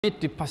Amid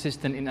the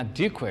persistent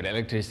inadequate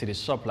electricity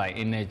supply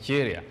in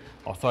Nigeria,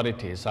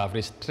 authorities have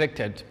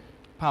restricted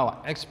power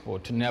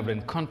export to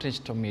neighboring countries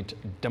to meet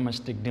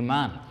domestic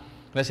demand.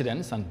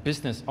 Residents and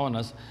business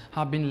owners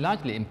have been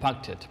largely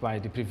impacted by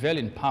the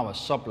prevailing power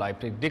supply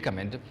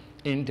predicament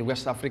in the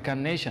West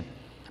African nation.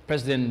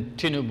 President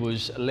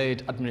Tinubu's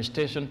late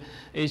administration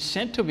is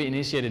said to be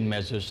initiating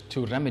measures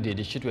to remedy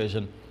the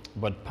situation,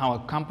 but power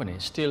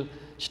companies still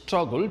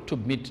struggle to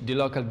meet the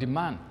local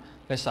demand.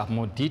 Let's have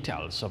more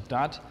details of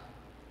that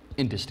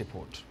in this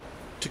report.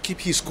 To keep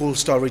his cold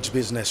storage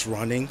business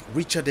running,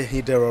 Richard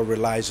Ehidero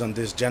relies on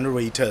these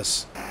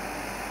generators.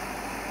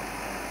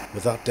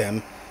 Without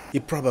them,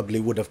 he probably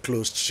would have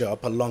closed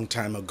shop a long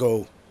time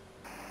ago.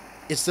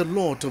 It's the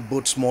lot of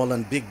both small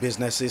and big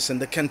businesses in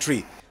the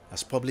country,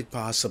 as public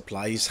power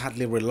supply is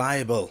hardly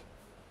reliable,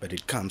 but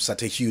it comes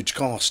at a huge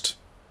cost.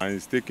 And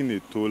it's taking a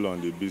toll on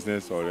the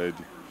business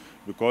already,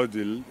 because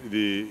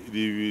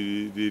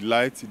the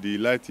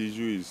light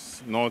issue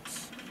is not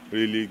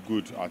really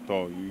good at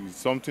all. It's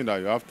something that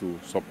you have to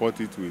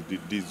support it with the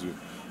diesel.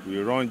 We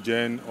run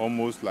gen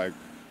almost like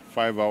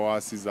 5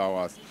 hours, 6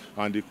 hours,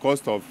 and the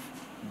cost of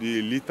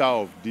the liter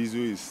of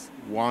diesel is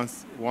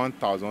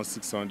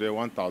 1,600,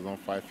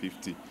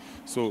 1,550.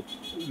 So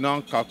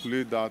now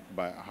calculate that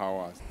by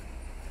hours.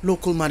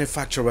 Local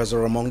manufacturers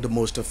are among the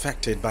most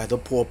affected by the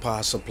poor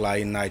power supply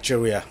in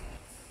Nigeria.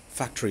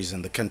 Factories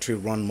in the country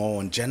run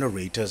more on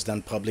generators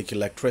than public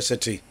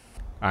electricity.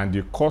 And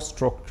the cost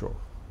structure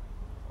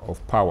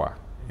of power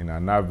in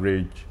an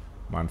average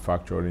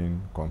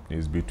manufacturing company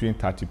is between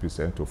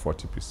 30% to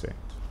 40%.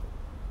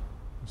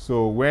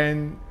 So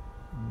when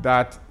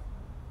that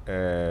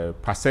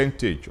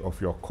percentage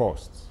of your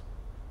costs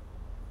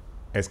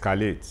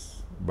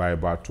escalates by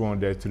about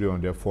 200,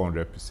 300,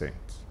 400%,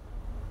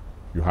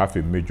 you have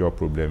a major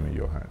problem in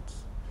your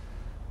hands.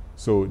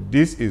 So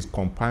this is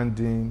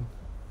compounding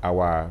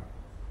our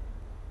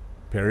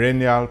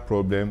perennial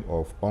problem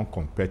of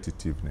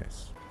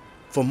uncompetitiveness.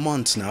 For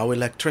months now,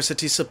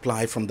 electricity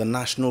supply from the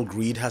national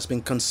grid has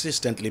been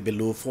consistently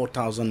below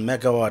 4,000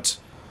 megawatts.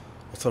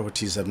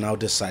 Authorities have now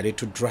decided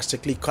to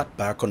drastically cut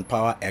back on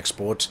power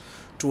exports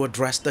to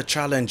address the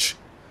challenge.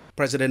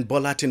 President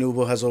Bola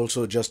Tinubu has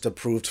also just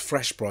approved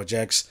fresh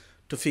projects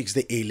to fix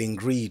the ailing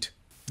grid.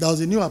 There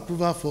was a new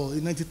approval for a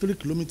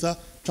 93-kilometer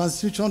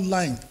transmission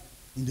line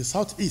in the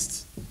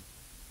southeast.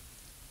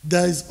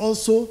 There is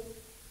also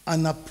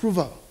an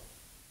approval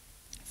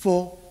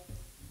for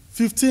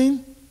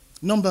 15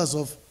 numbers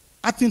of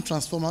earthing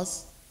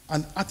transformers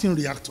and earthing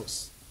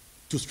reactors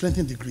to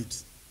strengthen the grid.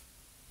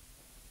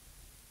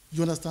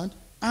 You understand?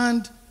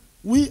 And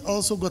we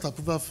also got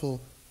approval for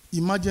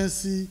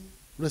emergency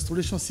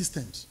restoration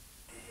systems.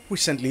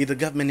 Recently, the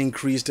government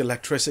increased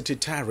electricity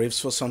tariffs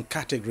for some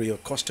category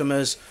of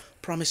customers,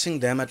 promising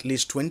them at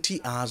least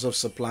 20 hours of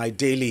supply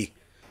daily.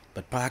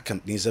 But power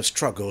companies have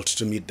struggled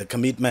to meet the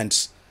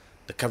commitments.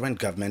 The current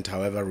government,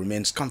 however,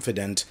 remains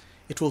confident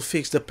it will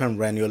fix the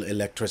perennial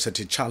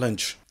electricity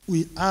challenge.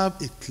 We have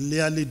a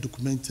clearly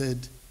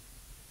documented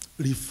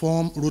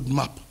reform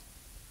roadmap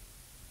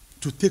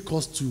to take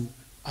us to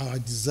our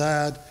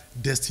desired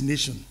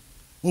destination,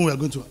 when we are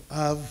going to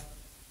have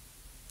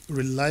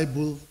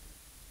reliable,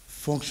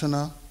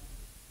 functional,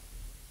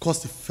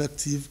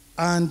 cost-effective,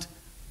 and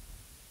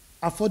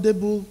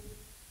affordable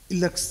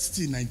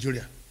electricity in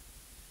Nigeria.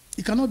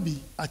 It cannot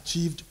be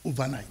achieved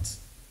overnight,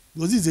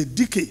 because this is a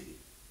decade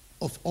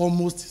of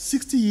almost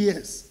 60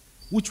 years,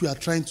 which we are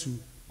trying to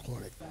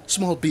correct.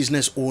 Small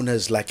business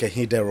owners like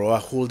Ehidero are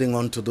holding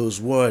on to those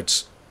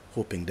words,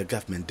 hoping the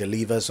government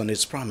delivers on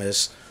its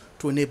promise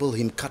to enable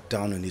him cut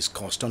down on his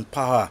cost on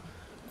power,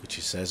 which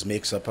he says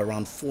makes up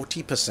around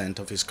 40%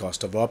 of his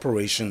cost of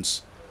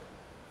operations.